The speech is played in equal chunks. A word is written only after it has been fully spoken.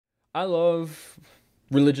I love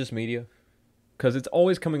religious media because it's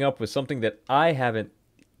always coming up with something that I haven't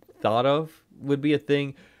thought of would be a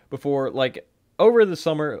thing before. Like over the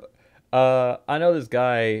summer, I know this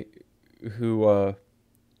guy who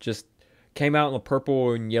just came out in a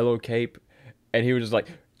purple and yellow cape, and he was just like,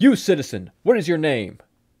 "You citizen, what is your name?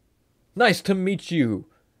 Nice to meet you,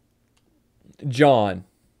 John.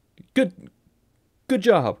 Good, good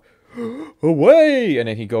job. Away!" And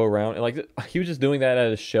then he'd go around and like he was just doing that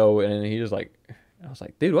at a show, and then he just like, I was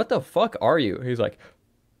like, "Dude, what the fuck are you?" He's like,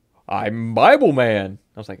 "I'm Bible Man."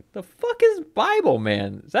 I was like, "The fuck is Bible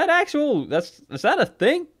Man? Is that actual? Is that a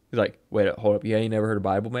thing?" He's like, "Wait, hold up. Yeah, you never heard of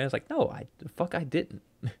Bible Man?" It's like, "No, the fuck I didn't."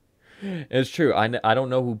 It's true. I don't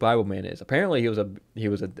know who Bible Man is. Apparently, he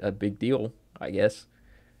was a big deal, I guess,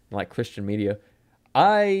 in like Christian media.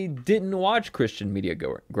 I didn't watch Christian media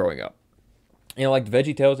growing up. Like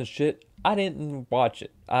Veggie Tales and shit. I didn't watch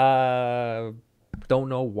it. I don't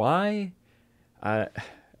know why. I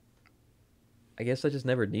I guess I just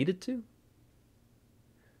never needed to.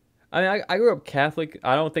 I mean, I grew up Catholic.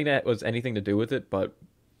 I don't think that was anything to do with it, but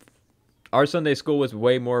our Sunday school was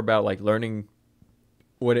way more about like learning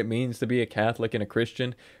what it means to be a Catholic and a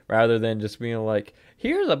Christian rather than just being like,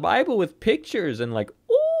 here's a Bible with pictures and like,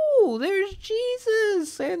 oh, there's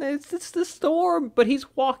Jesus and it's the storm, but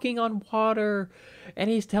he's walking on water and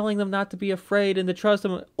he's telling them not to be afraid and to trust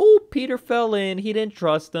him. Oh, Peter fell in. He didn't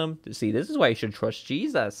trust him. See, this is why you should trust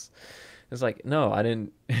Jesus. It's like, no, I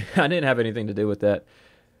didn't I didn't have anything to do with that.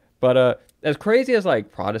 But as crazy as like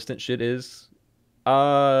Protestant shit is,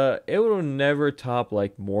 it will never top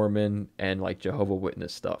like Mormon and like Jehovah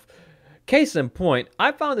Witness stuff. Case in point,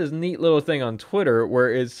 I found this neat little thing on Twitter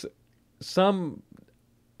where it's some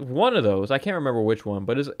one of those, I can't remember which one,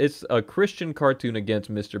 but it's a Christian cartoon against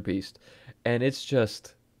Mr. Beast, and it's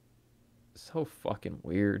just so fucking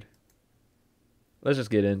weird. Let's just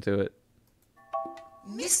get into it.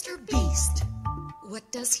 Mr. Beast,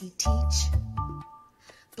 what does he teach?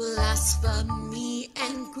 Blasphemy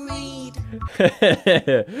and greed.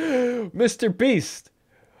 Mr. Beast,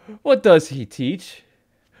 what does he teach?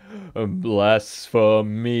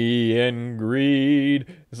 Blasphemy and greed.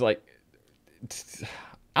 It's like,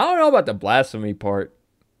 I don't know about the blasphemy part,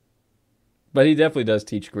 but he definitely does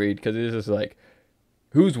teach greed because it's just like,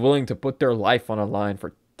 who's willing to put their life on a line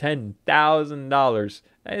for $10,000?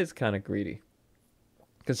 That is kind of greedy,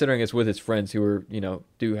 considering it's with his friends who are,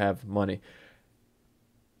 do have money.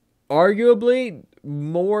 Arguably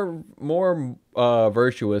more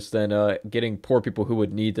virtuous than getting poor people who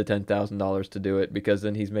would need the $10,000 to do it, because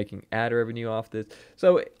then he's making ad revenue off this.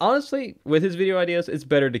 So honestly, with his video ideas, it's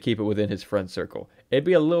better to keep it within his friend circle. It'd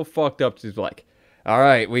be a little fucked up to be like, all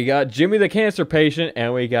right, we got Jimmy the cancer patient,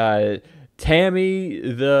 and we got Tammy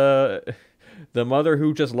the mother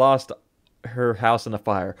who just lost her house in a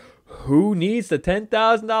fire. Who needs the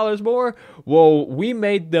 $10,000 more? Well, we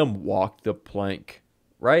made them walk the plank.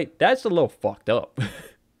 Right? That's a little fucked up.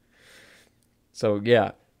 So,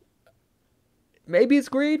 yeah. Maybe it's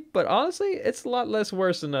greed, but honestly, it's a lot less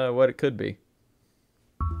worse than what it could be.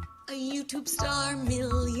 A YouTube star,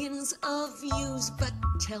 millions of views, but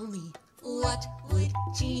tell me, what would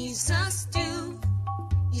Jesus do?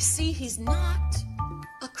 You see, he's not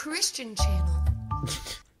a Christian channel.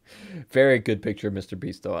 Very good picture of Mr.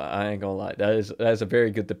 Beast, though. I ain't gonna lie. That is a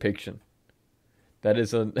very good depiction. That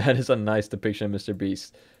is a nice depiction of Mr.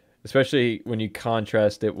 Beast, especially when you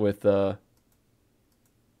contrast it with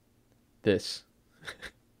this.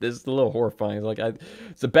 This is a little horrifying.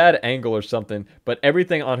 It's a bad angle or something, but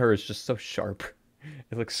everything on her is just so sharp.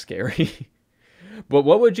 It looks scary. But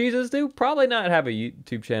what would Jesus do? Probably not have a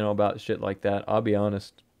YouTube channel about shit like that. I'll be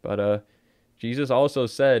honest. But Jesus also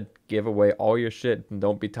said, "Give away all your shit and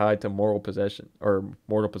don't be tied to mortal possessions."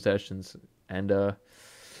 And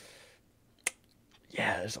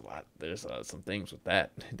yeah, there's a lot. There's some things with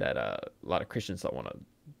that a lot of Christians don't want to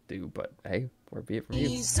do. But hey, where be it from you?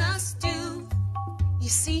 Jesus do. You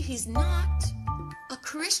see, he's not a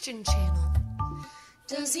Christian channel.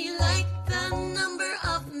 Does he like the number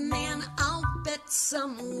of man? I'll bet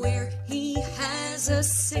somewhere he has a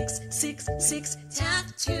 666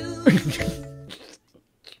 tattoo.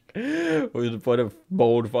 What a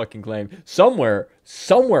bold fucking claim. Somewhere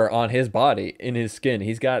on his body, in his skin,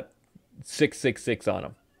 he's got 666 on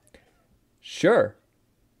him. Sure.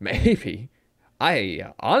 Maybe.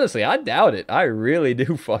 Honestly, I doubt it. I really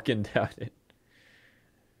do fucking doubt it.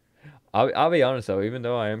 I'll be honest though, even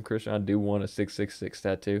though I am Christian, I do want a 666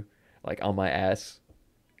 tattoo, like on my ass.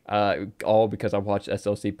 All because I watched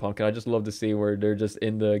SLC Punk, and I just love to see where they're just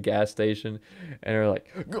in the gas station, and they're like,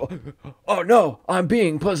 "Oh no, I'm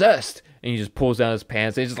being possessed!" And he just pulls down his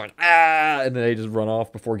pants, and he's just like, "Ah!" And then they just run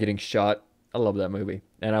off before getting shot. I love that movie,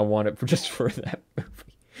 and I want it for just for that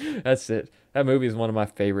movie. That's it. That movie is one of my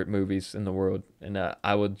favorite movies in the world, and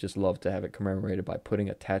I would just love to have it commemorated by putting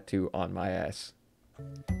a tattoo on my ass.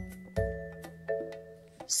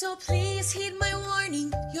 So please heed my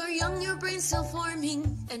warning. You're young, your brain's still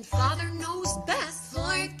forming, and father knows best.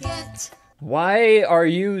 Forget. Why are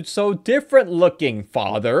you so different looking,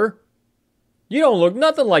 father? You don't look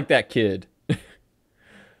nothing like that kid.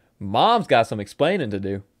 Mom's got some explaining to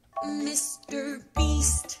do. Mr.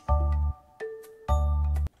 Beast.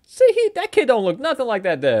 See, that kid don't look nothing like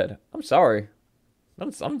that, Dad. I'm sorry.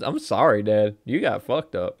 I'm sorry, Dad. You got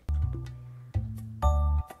fucked up.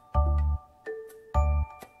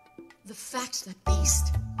 The fact that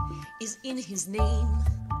Beast is in his name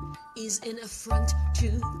is an affront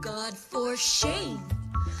to God, for shame.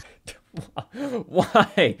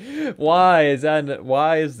 Why? Why is that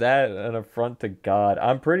an affront to God?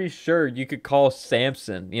 I'm pretty sure you could call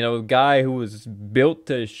Samson, you know, a guy who was built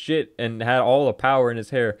to shit and had all the power in his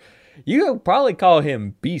hair. You could probably call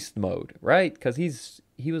him beast mode, right? Because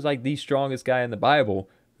he was like the strongest guy in the Bible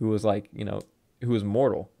who was like, you know, who was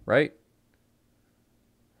mortal, right?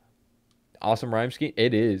 Awesome rhyme scheme.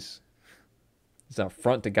 It is. It's an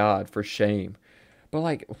affront to God, for shame. But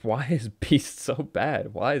like, why is beast so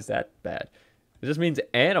bad? Why is that bad? It just means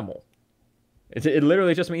animal. It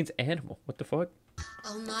literally just means animal. What the fuck?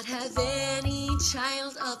 I'll not have any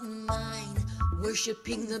child of mine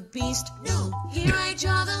worshipping the beast. No, here I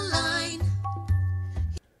draw the line.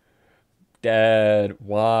 Dad,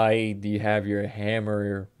 why do you have your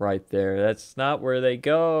hammer right there? That's not where they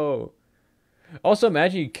go. Also,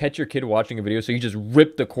 imagine you catch your kid watching a video, so you just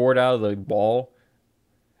rip the cord out of the wall.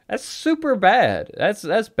 That's super bad.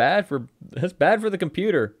 That's bad for the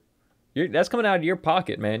computer. That's coming out of your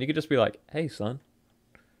pocket, man. You could just be like, "Hey, son,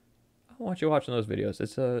 I don't want you watching those videos.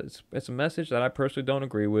 It's a message that I personally don't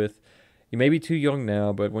agree with. You may be too young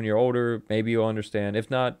now, but when you're older, maybe you'll understand. If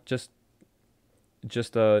not, just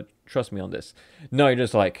trust me on this." No, you're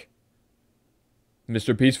just like,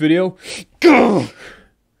 "Mr. Peace video? Go!"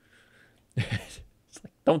 It's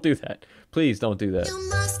like, don't do that. Please don't do that. You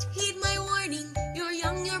must heed my warning. You're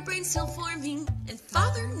young, your brain's still forming, and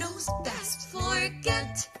father knows best.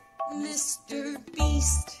 Forget Mr.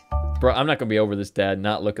 Beast. Bro, I'm not gonna be over this dad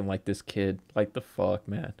not looking like this kid. Like, the fuck,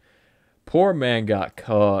 man. Poor man got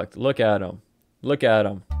cucked. Look at him. Look at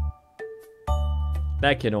him.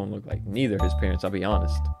 That kid don't look like neither of his parents, I'll be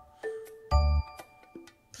honest.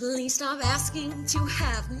 Please stop asking to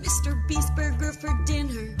have Mr. Beast burger for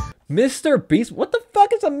dinner. Mr. Beast? What the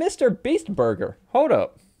fuck is a Mr. Beast burger? Hold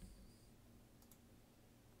up.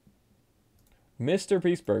 Mr.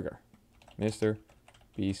 Beast burger. Mr.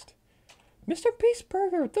 Beast. Mr. Beast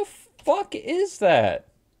burger. What the fuck is that?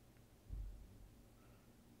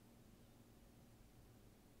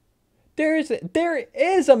 There is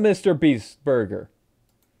a Mr. Beast burger.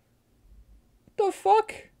 What the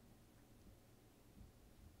fuck?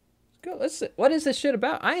 Let's see. What is this shit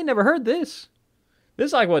about? I ain't never heard this. This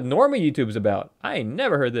is like what normal YouTube's about. I ain't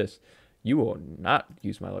never heard this. You will not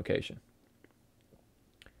use my location.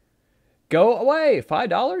 Go away.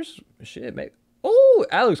 $5? Shit, maybe. Oh,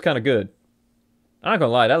 that looks kind of good. I'm not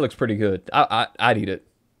gonna lie, that looks pretty good. I'd eat it.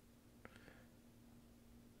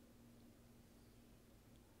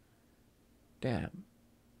 Damn.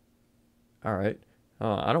 All right.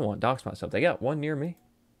 I don't want to dox myself. They got one near me.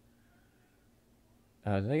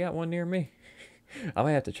 They got one near me. I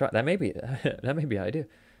might have to try. That may be an idea.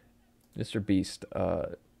 Mr. Beast.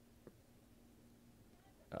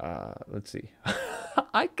 Let's see.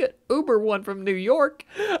 I could Uber one from New York.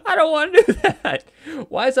 I don't want to do that.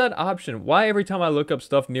 Why is that an option? Why every time I look up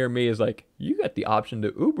stuff near me is like, you got the option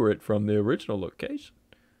to Uber it from the original location?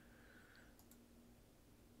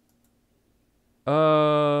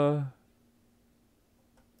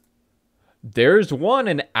 There's one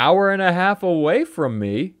an hour and a half away from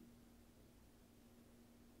me.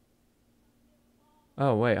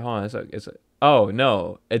 Oh, wait, hold on. Oh,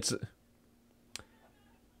 no.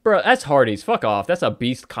 Bro, that's Hardee's. Fuck off. That's a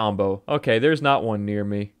beast combo. Okay, there's not one near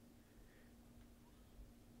me.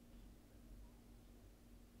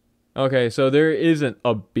 Okay, so there isn't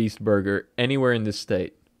a beast burger anywhere in this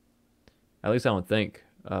state. At least I don't think.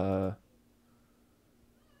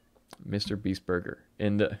 Mr. Beast Burger.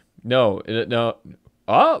 No.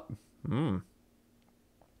 Oh!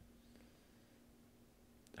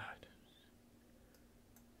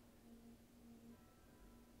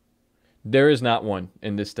 There is not one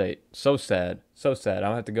in this state. So sad. So sad.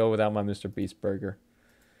 I'll have to go without my Mr. Beast burger.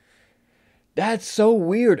 That's so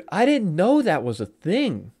weird. I didn't know that was a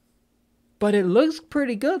thing. But it looks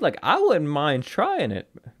pretty good. Like, I wouldn't mind trying it,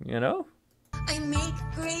 you know? I make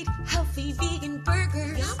great, healthy vegan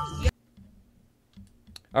burgers. Yum, yum.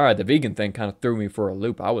 All right, the vegan thing kind of threw me for a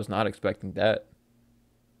loop. I was not expecting that.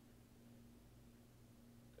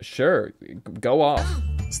 Sure, go off.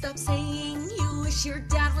 Stop saying you wish your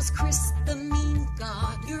dad was Chris the meme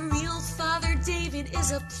god. Your real father, David,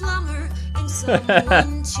 is a plumber and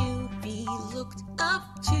someone to be looked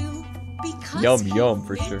up to because Yum, he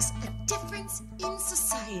for sure. makes a difference in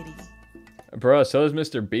society. Bro, so is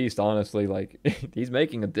Mr. Beast, honestly. Like, he's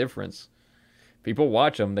making a difference. People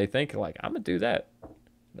watch him, they think, like, I'm going to do that.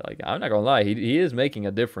 Like, I'm not going to lie, he is making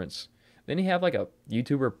a difference. Didn't he have, like, a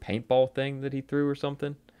YouTuber paintball thing that he threw or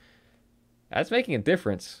something? That's making a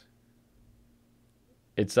difference.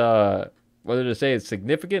 It's, whether to say it's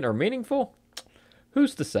significant or meaningful,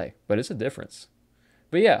 who's to say? But it's a difference.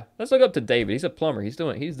 But yeah, let's look up to David. He's a plumber. He's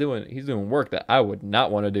doing work that I would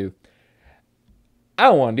not want to do. I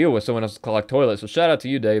don't want to deal with someone else collect toilets. So shout out to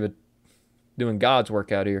you, David, doing God's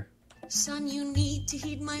work out here. Son, you need to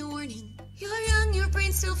heed my warning. You're young, your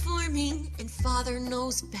brain's still forming, and father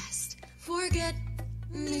knows best. Forget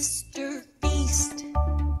Mr. Beast.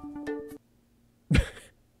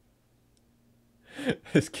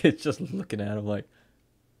 This kid's just looking at him like,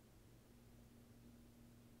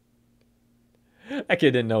 that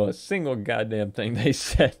kid didn't know a single goddamn thing they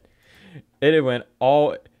said. It went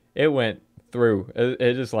through.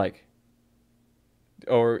 It just like,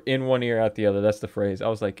 or in one ear out the other. That's the phrase. I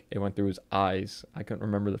was like, it went through his eyes. I couldn't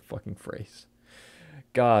remember the fucking phrase.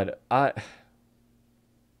 God, I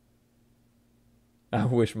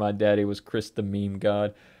wish my daddy was Chris the meme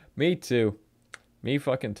god. Me too. Me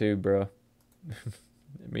fucking too, bro.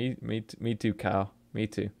 me too, Kyle. Me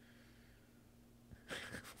too.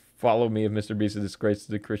 Follow me if Mr. Beast is a disgrace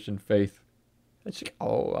to the Christian faith.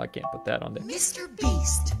 Oh, I can't put that on there. Mr.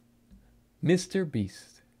 Beast. Mr.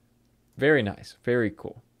 Beast. Very nice. Very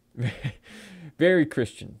cool. Very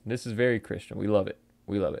Christian. This is very Christian. We love it.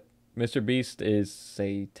 We love it. Mr. Beast is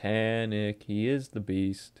satanic. He is the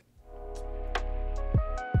beast.